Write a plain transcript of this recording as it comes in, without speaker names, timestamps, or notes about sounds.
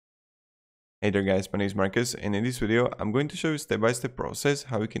Hey there guys, my name is Marcus, and in this video I'm going to show you step-by-step process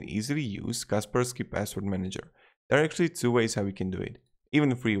how you can easily use Kaspersky Password Manager. There are actually two ways how you can do it,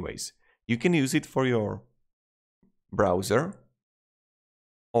 even three ways. You can use it for your browser,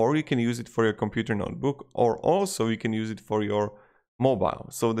 or you can use it for your computer notebook, or also you can use it for your mobile.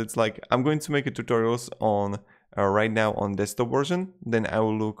 So that's like, I'm going to make a tutorials on right now on desktop version, then I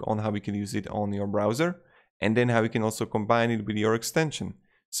will look on how we can use it on your browser, and then how you can also combine it with your extension.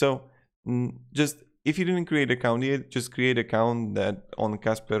 So just if you didn't create an account yet, just create an account that on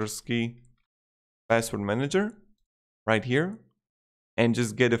Kaspersky Password Manager right here, and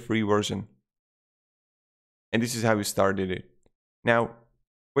just get a free version. And this is how you started it. Now,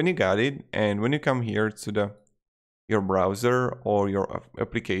 when you got it, and when you come here to your browser or your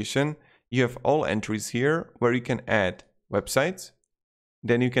application, you have all entries here where you can add websites.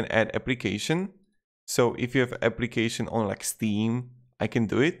 Then you can add application. So if you have application on like Steam, I can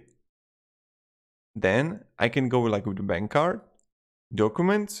do it. Then I can go like with the bank card,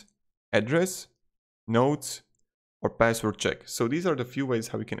 documents, address, notes, or password check. So these are the few ways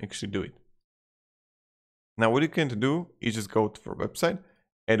how you can actually do it. Now what you can do is just go for website,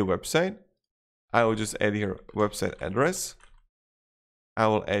 add a website. I will just add here website address. I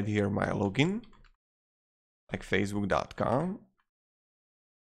will add here my login, like facebook.com.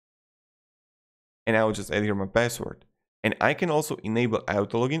 And I will just add here my password. And I can also enable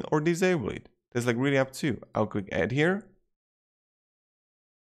auto login or disable it. That's like really up to you. I'll click add here.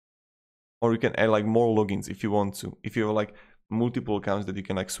 Or you can add like more logins if you want to. If you have like multiple accounts that you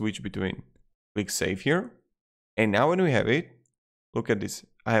can like switch between. Click save here. And now when we have it, look at this.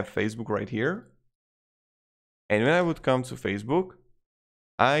 I have Facebook right here. And when I would come to Facebook,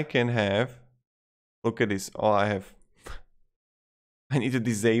 I can have, look at this. Oh, I need to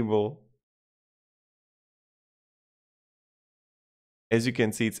disable. As you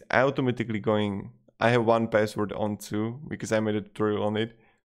can see, it's automatically going. I have one password on two because I made a tutorial on it.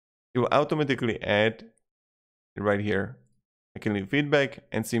 It will automatically add it right here. I can leave feedback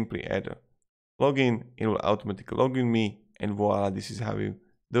and simply add a login. It will automatically log in me, and voila, this is how you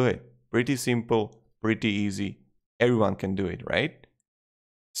do it. Pretty simple, pretty easy. Everyone can do it, right?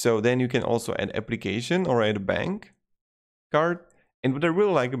 So then you can also add application or add a bank card. And what I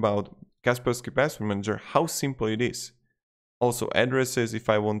really like about Kaspersky Password Manager, how simple it is. Also addresses if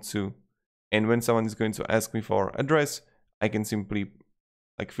I want to. And when someone is going to ask me for address, I can simply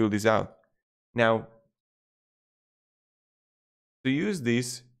like fill this out. Now, to use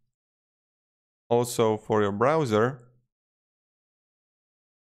this also for your browser,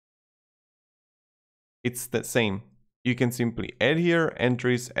 it's the same. You can simply add here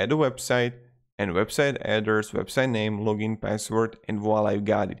entries, add a website, and website address, website name, login, password, and voila, you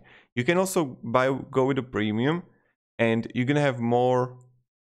got it. You can also go with a premium, and you're gonna have more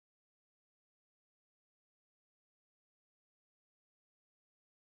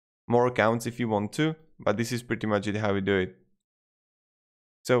accounts if you want to, but this is pretty much it how we do it.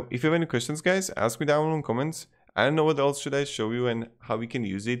 So if you have any questions, guys, ask me down in the comments. I don't know what else should I show you and how we can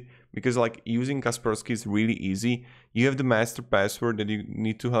use it, because like using Kaspersky is really easy. You have the master password that you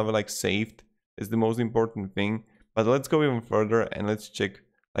need to have like saved. It's the most important thing. But let's go even further and let's check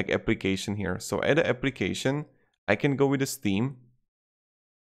like application here. So add an application. I can go with the Steam.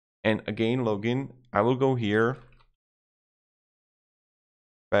 And again, login. I will go here.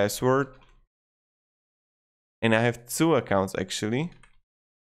 Password. And I have two accounts actually.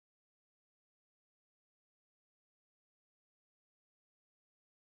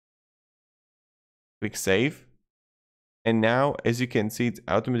 Click save. And now, as you can see, it's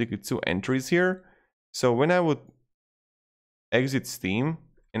automatically two entries here. So when I would exit Steam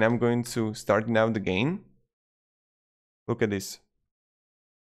and I'm going to start now the game, look at this.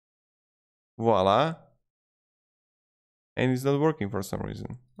 Voila. And it's not working for some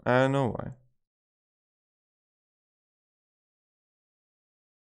reason. I don't know why.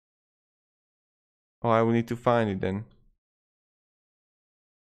 Oh, I will need to find it then.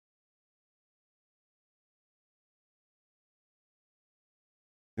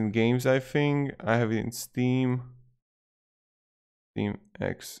 In games, I think I have it in Steam. Steam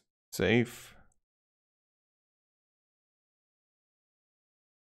X save.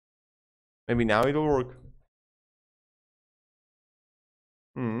 Maybe now it'll work.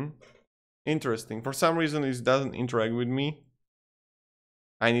 Interesting. For some reason, it doesn't interact with me.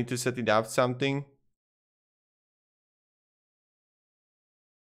 I need to set it up something.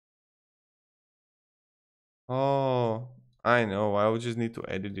 Oh, I know. I will just need to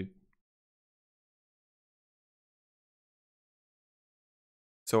edit it.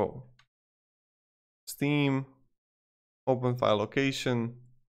 So, Steam, open file location,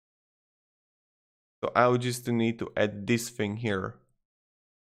 So I would just need to add this thing here.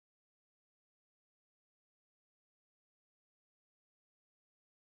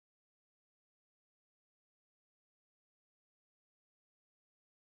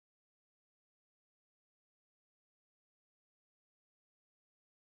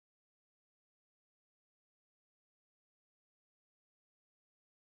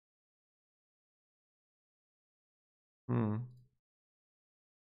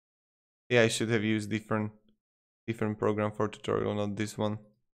 Yeah, I should have used different program for tutorial, not this one.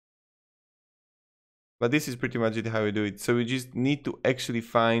 But this is pretty much it how we do it. So we just need to actually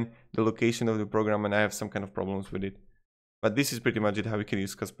find the location of the program, and I have some kind of problems with it. But this is pretty much it how we can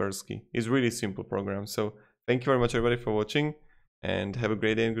use Kaspersky. It's really simple program. So thank you very much everybody for watching, and have a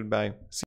great day and goodbye. See